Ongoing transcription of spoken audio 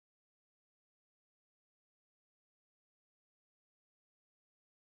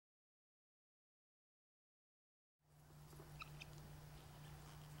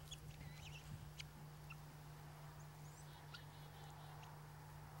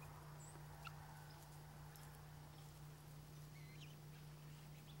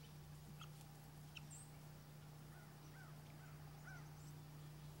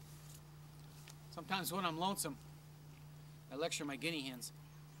Sometimes when I'm lonesome, I lecture my guinea hens.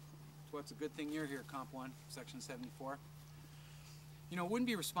 So it's a good thing you're here, Comp 1, Section 74. You know, it wouldn't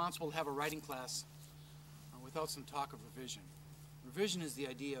be responsible to have a writing class without some talk of revision. Revision is the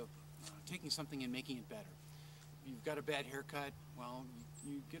idea of taking something and making it better. If you've got a bad haircut, well,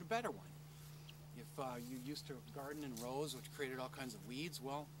 you get a better one. If you used to garden in rows, which created all kinds of weeds,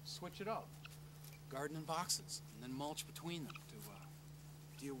 well, switch it up. Garden in boxes, and then mulch between them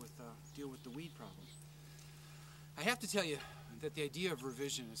to deal with the weed problem. I have to tell you that the idea of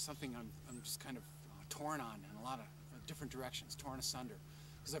revision is something I'm just kind of torn on in a lot of different directions, torn asunder,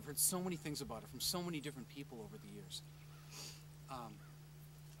 because I've heard so many things about it from so many different people over the years.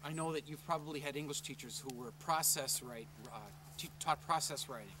 I know that you've probably had English teachers who were taught process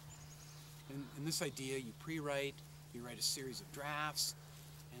writing. And this idea, you pre-write, you write a series of drafts,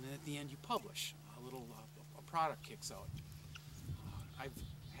 and then at the end you publish. A product kicks out. I've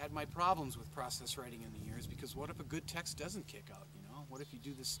had my problems with process writing in the years, because what if a good text doesn't kick out, you know? What if you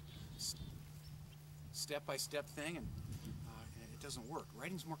do this step-by-step thing and it doesn't work?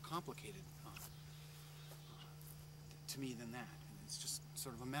 Writing's more complicated to me than that. It's just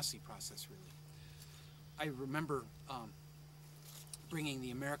sort of a messy process, really. I remember bringing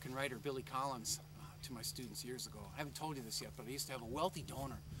the American writer Billy Collins to my students years ago. I haven't told you this yet, but I used to have a wealthy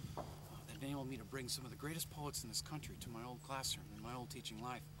donor that enabled me to bring some of the greatest poets in this country to my old classroom in my old teaching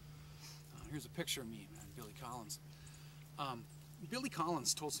life. Here's a picture of me and Billy Collins. Billy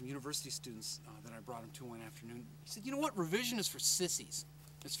Collins told some university students that I brought him to one afternoon, he said, you know what, revision is for sissies.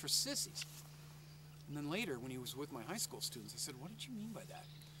 It's for sissies. And then later, when he was with my high school students, I said, what did you mean by that?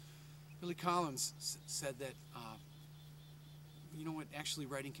 Billy Collins said that, you know what, actually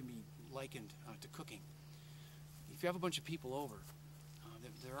writing can be likened to cooking. If you have a bunch of people over,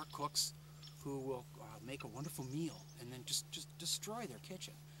 there are cooks who will make a wonderful meal and then just destroy their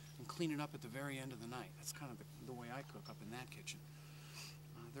kitchen and clean it up at the very end of the night. That's kind of the way I cook up in that kitchen.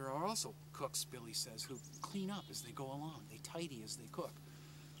 There are also cooks, Billy says, who clean up as they go along. They tidy as they cook.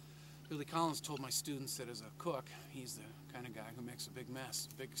 Billy Collins told my students that as a cook, he's the kind of guy who makes a big mess,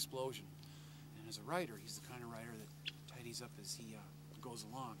 a big explosion. And as a writer, he's the kind of writer that tidies up as he goes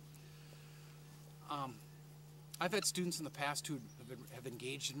along. I've had students in the past who have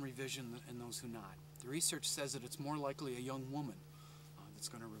engaged in revision and those who not. The research says that it's more likely a young woman that's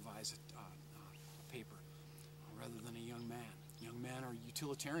going to revise a paper rather than a young man. Young men are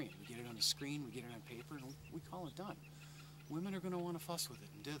utilitarian. We get it on the screen, we get it on paper, and we call it done. Women are going to want to fuss with it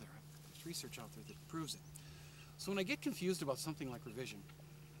and dither. There's research out there that proves it. So when I get confused about something like revision,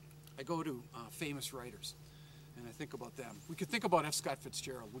 I go to famous writers and I think about them. We could think about F. Scott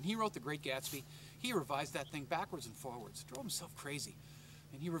Fitzgerald. When he wrote The Great Gatsby, he revised that thing backwards and forwards. Drove himself crazy.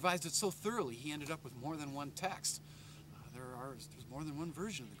 And he revised it so thoroughly, he ended up with more than one text. There's more than one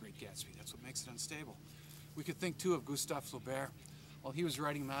version of The Great Gatsby. That's what makes it unstable. We could think, too, of Gustave Flaubert. While he was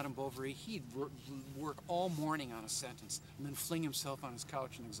writing Madame Bovary, he'd work all morning on a sentence and then fling himself on his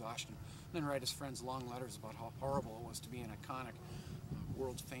couch in exhaustion, and then write his friends long letters about how horrible it was to be an iconic,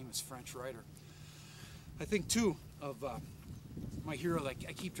 world-famous French writer. I think, too, of my hero, I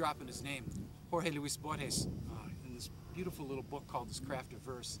keep dropping his name, Jorge Luis Borges, in this beautiful little book called His Craft of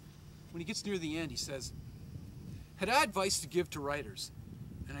Verse. When he gets near the end, he says, "Had I advice to give to writers,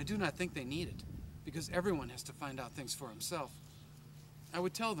 and I do not think they need it, because everyone has to find out things for himself, I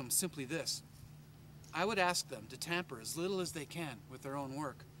would tell them simply this. I would ask them to tamper as little as they can with their own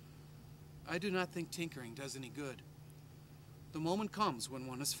work. I do not think tinkering does any good. The moment comes when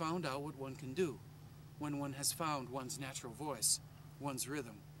one has found out what one can do, when one has found one's natural voice, one's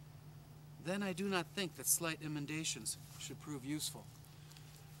rhythm. Then I do not think that slight emendations should prove useful."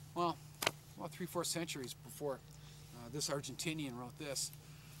 Well, 3-4 centuries before this Argentinian wrote this,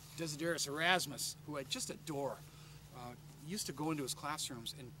 Desiderius Erasmus, who I just adore, used to go into his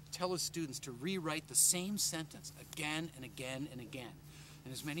classrooms and tell his students to rewrite the same sentence again and again and again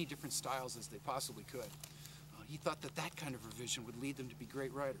in as many different styles as they possibly could. He thought that that kind of revision would lead them to be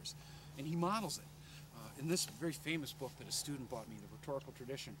great writers, and he models it. In this very famous book that a student bought me, The Rhetorical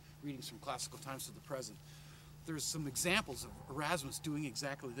Tradition, Readings from Classical Times to the Present, there's some examples of Erasmus doing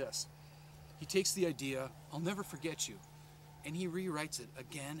exactly this. He takes the idea, "I'll never forget you," and he rewrites it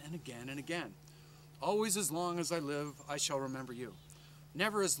again and again and again. "Always as long as I live, I shall remember you.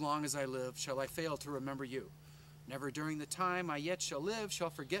 Never as long as I live shall I fail to remember you. Never during the time I yet shall live shall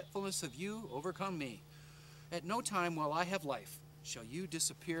forgetfulness of you overcome me. At no time while I have life shall you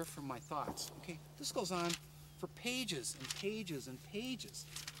disappear from my thoughts." Okay, this goes on for pages and pages and pages.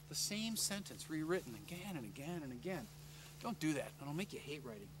 The same sentence rewritten again and again and again. Don't do that. It'll make you hate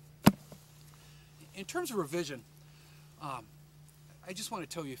writing. In terms of revision, I just want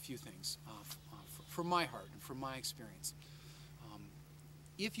to tell you a few things. from my heart and from my experience.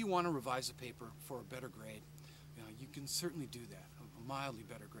 If you want to revise a paper for a better grade, you can certainly do that, a mildly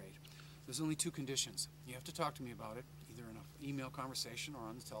better grade. There's only two conditions. You have to talk to me about it, either in an email conversation or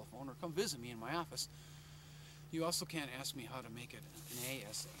on the telephone, or come visit me in my office. You also can't ask me how to make it an A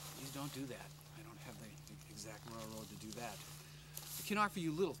essay. Please don't do that. I don't have the exact railroad to do that. I can offer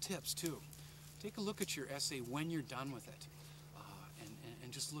you little tips too. Take a look at your essay when you're done with it,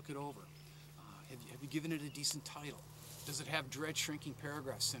 and just look it over. Have you given it a decent title? Does it have dread shrinking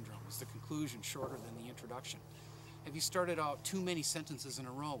paragraph syndrome? Is the conclusion shorter than the introduction? Have you started out too many sentences in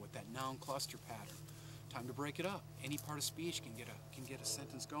a row with that noun cluster pattern? Time to break it up. Any part of speech can get a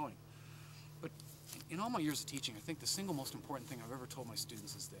sentence going. But in all my years of teaching, I think the single most important thing I've ever told my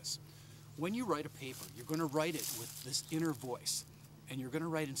students is this. When you write a paper, you're going to write it with this inner voice, and you're going to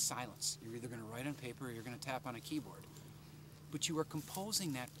write in silence. You're either going to write on paper or you're going to tap on a keyboard. But you are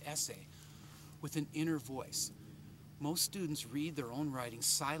composing that essay with an inner voice. Most students read their own writing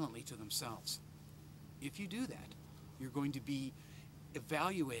silently to themselves. If you do that, you're going to be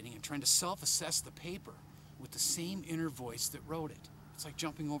evaluating and trying to self-assess the paper with the same inner voice that wrote it. It's like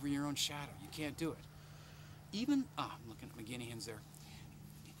jumping over your own shadow. You can't do it. I'm looking at my guinea hens there.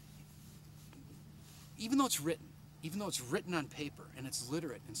 Even though it's written on paper and it's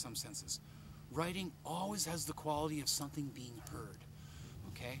literate in some senses, writing always has the quality of something being heard.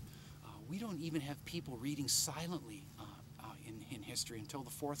 Okay? We don't even have people reading silently in history until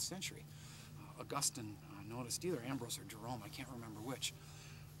the 4th century. Augustine noticed, either Ambrose or Jerome, I can't remember which,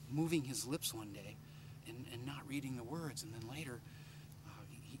 moving his lips one day and not reading the words, and then later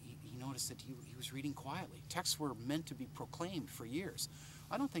he noticed that he was reading quietly. Texts were meant to be proclaimed for years.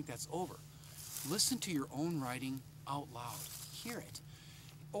 I don't think that's over. Listen to your own writing out loud. Hear it.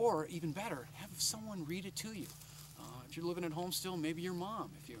 Or, even better, have someone read it to you. If you're living at home still, maybe your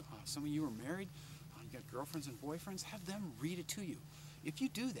mom. If some of you are married, you got girlfriends and boyfriends, have them read it to you. If you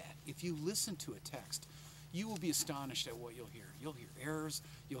do that, if you listen to a text, you will be astonished at what you'll hear. You'll hear errors,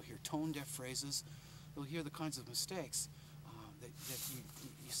 you'll hear tone-deaf phrases, you'll hear the kinds of mistakes that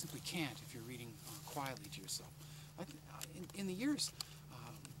you simply can't if you're reading quietly to yourself. In the years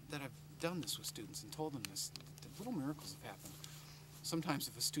that I've done this with students and told them this, little miracles have happened. Sometimes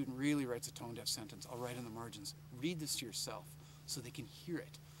if a student really writes a tone-deaf sentence, I'll write in the margins, read this to yourself so they can hear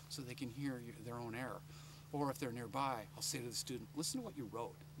it, so they can hear their own error. Or if they're nearby, I'll say to the student, listen to what you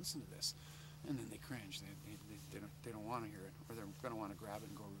wrote, listen to this. And then they cringe, they don't want to hear it, or they're going to want to grab it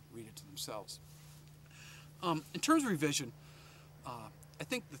and go read it to themselves. In terms of revision, I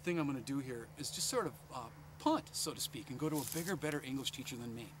think the thing I'm going to do here is just sort of punt, so to speak, and go to a bigger, better English teacher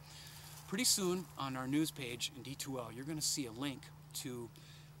than me. Pretty soon on our news page in D2L, you're going to see a link to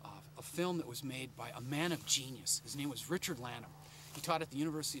a film that was made by a man of genius. His name was Richard Lanham. He taught at the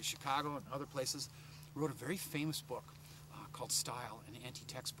University of Chicago and other places. He wrote a very famous book called Style, an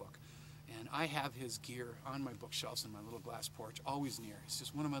anti-textbook. And I have his gear on my bookshelves in my little glass porch, always near. It's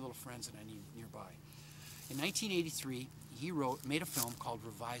just one of my little friends that I need nearby. In 1983, he made a film called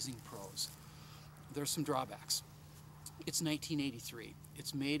Revising Prose. There's some drawbacks. It's 1983.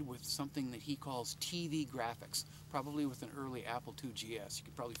 It's made with something that he calls TV graphics, probably with an early Apple II GS. You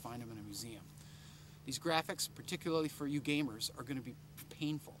could probably find them in a museum. These graphics, particularly for you gamers, are going to be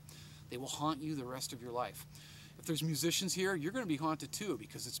painful. They will haunt you the rest of your life. If there's musicians here, you're going to be haunted too,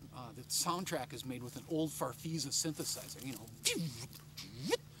 because the soundtrack is made with an old Farfisa synthesizer, you know.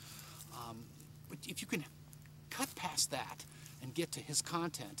 But if you can cut past that and get to his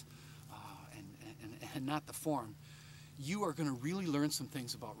content and not the form, you are going to really learn some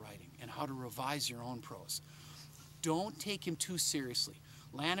things about writing and how to revise your own prose. Don't take him too seriously.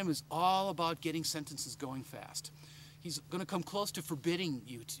 Lanham is all about getting sentences going fast. He's going to come close to forbidding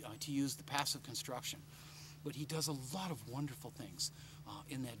you to use the passive construction. But he does a lot of wonderful things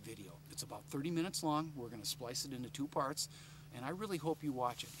in that video. It's about 30 minutes long. We're going to splice it into 2 parts. And I really hope you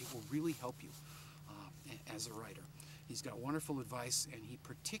watch it. It will really help you as a writer. He's got wonderful advice, and he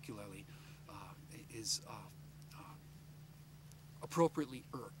particularly is appropriately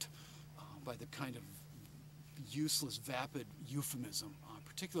irked by the kind of useless, vapid euphemism,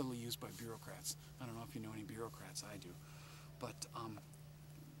 particularly used by bureaucrats. I don't know if you know any bureaucrats. I do. But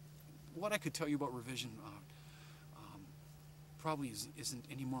what I could tell you about revision probably isn't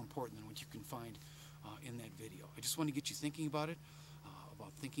any more important than what you can find in that video. I just want to get you thinking about it,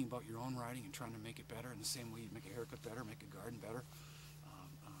 about thinking about your own writing and trying to make it better in the same way you make a haircut better, make a garden better,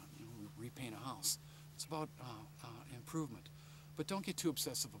 repaint a house. It's about improvement. But don't get too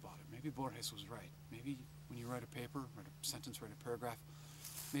obsessive about it. Maybe Borges was right. Maybe when you write a paper, write a sentence, write a paragraph,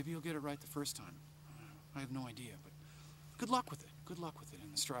 maybe you'll get it right the first time. I have no idea, but good luck with it. Good luck with it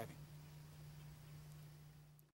in the striving.